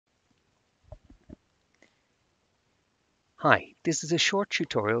Hi, this is a short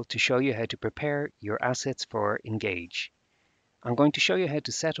tutorial to show you how to prepare your assets for Engage. I'm going to show you how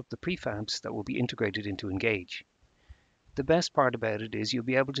to set up the prefabs that will be integrated into Engage. The best part about it is you'll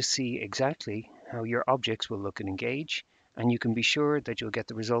be able to see exactly how your objects will look in Engage, and you can be sure that you'll get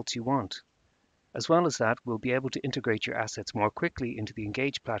the results you want. As well as that, we'll be able to integrate your assets more quickly into the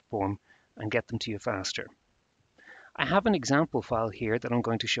Engage platform and get them to you faster. I have an example file here that I'm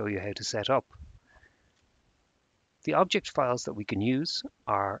going to show you how to set up. The object files that we can use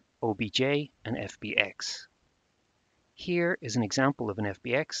are OBJ and FBX. Here is an example of an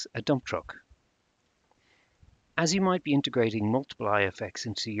FBX, a dump truck. As you might be integrating multiple IFX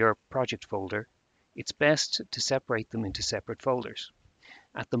into your project folder, it's best to separate them into separate folders.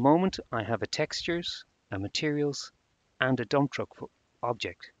 At the moment, I have a textures, a materials, and a dump truck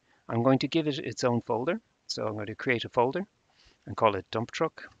object. I'm going to give it its own folder, so I'm going to create a folder and call it dump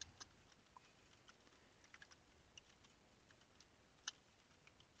truck.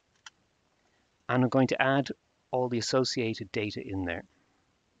 And I'm going to add all the associated data in there.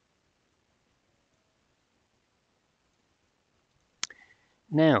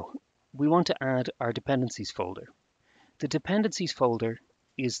 Now, we want to add our dependencies folder. The dependencies folder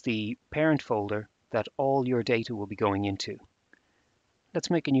is the parent folder that all your data will be going into. Let's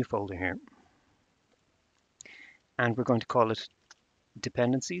make a new folder here. And we're going to call it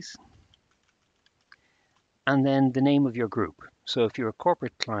dependencies. And then the name of your group. So if you're a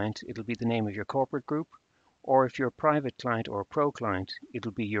corporate client, it'll be the name of your corporate group. Or if you're a private client or a pro client,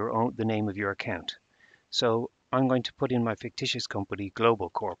 it'll be the name of your account. So I'm going to put in my fictitious company, Global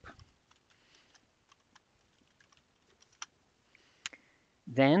Corp.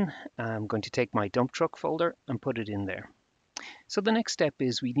 Then I'm going to take my dump truck folder and put it in there. So the next step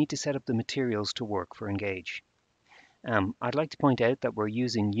is we need to set up the materials to work for Engage. I'd like to point out that we're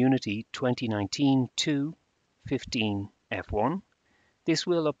using Unity 2019-2.15 F1. This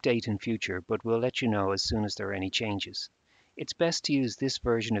will update in future, but we'll let you know as soon as there are any changes. It's best to use this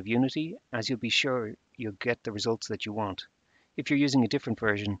version of Unity as you'll be sure you'll get the results that you want. If you're using a different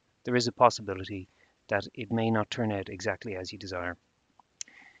version, there is a possibility that it may not turn out exactly as you desire.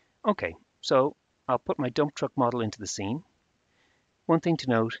 Okay, so I'll put my dump truck model into the scene. One thing to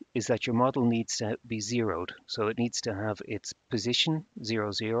note is that your model needs to be zeroed, so it needs to have its position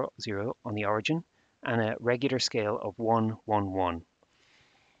 0, 0, 0 on the origin and a regular scale of 1, 1, 1.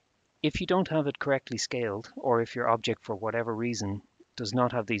 If you don't have it correctly scaled, or if your object for whatever reason does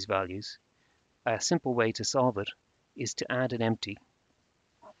not have these values, a simple way to solve it is to add an empty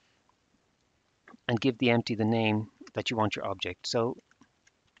and give the empty the name that you want your object. So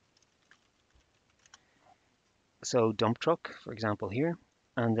dump truck, for example, here,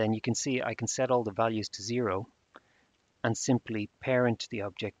 and then you can see I can set all the values to 0 and simply parent the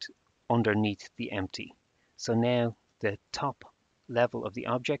object underneath the empty. So now the top level of the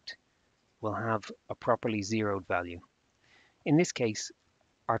object will have a properly zeroed value. In this case,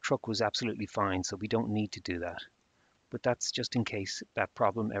 our truck was absolutely fine, so we don't need to do that. But that's just in case that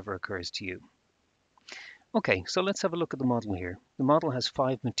problem ever occurs to you. Okay, so let's have a look at the model here. The model has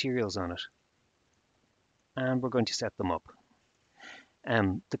 5 materials on it, and we're going to set them up.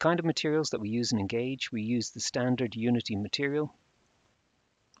 The kind of materials that we use in Engage, we use the standard Unity material.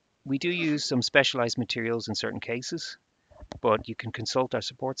 We do use some specialized materials in certain cases, but you can consult our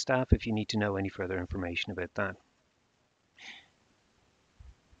support staff if you need to know any further information about that.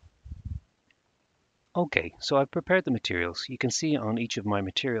 Okay, so I've prepared the materials. You can see on each of my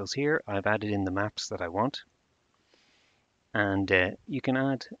materials here, I've added in the maps that I want. And you can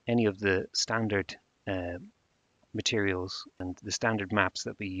add any of the standard materials and the standard maps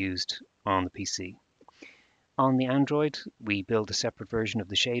that we used on the PC. On the Android, we build a separate version of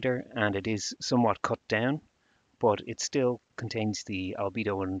the shader, and it is somewhat cut down, but it still contains the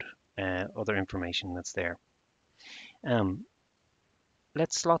albedo and other information that's there.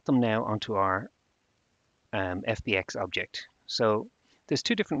 Let's slot them now onto our FBX object. So there's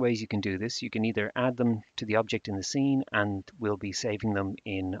 2 different ways you can do this. You can either add them to the object in the scene, and we'll be saving them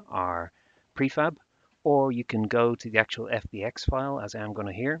in our prefab, or you can go to the actual FBX file, as I am going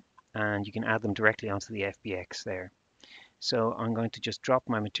to here, and you can add them directly onto the FBX there. So I'm going to just drop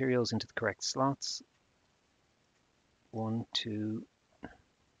my materials into the correct slots. 1, 2,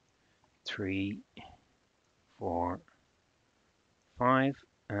 3, 4, 5,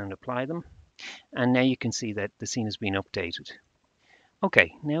 and apply them. And now you can see that the scene has been updated.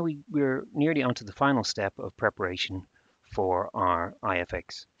 Okay, now we're nearly onto the final step of preparation for our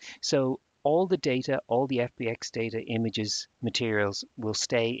IFX. So all the data, all the FBX data, images, materials will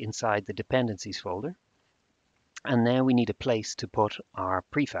stay inside the dependencies folder. And now we need a place to put our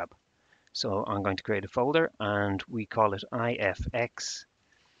prefab. So I'm going to create a folder and we call it IFX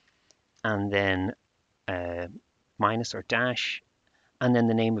and then minus or dash and then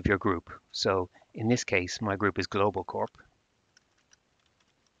the name of your group. So in this case, my group is Global Corp.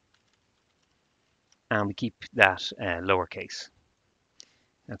 And we keep that lowercase.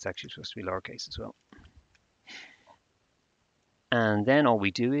 That's actually supposed to be lowercase as well. And then all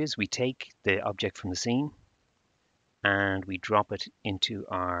we do is we take the object from the scene and we drop it into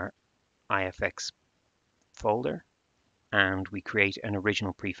our IFX folder and we create an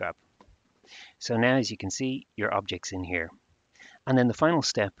original prefab. So now, as you can see, your object's in here. And then the final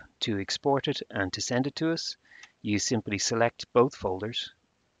step to export it and to send it to us, you simply select both folders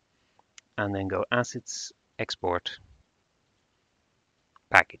and then go Assets, Export,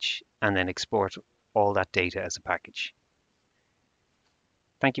 Package, and then export all that data as a package.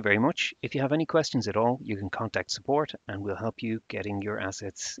 Thank you very much. If you have any questions at all, you can contact support and we'll help you getting your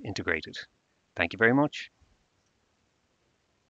assets integrated. Thank you very much.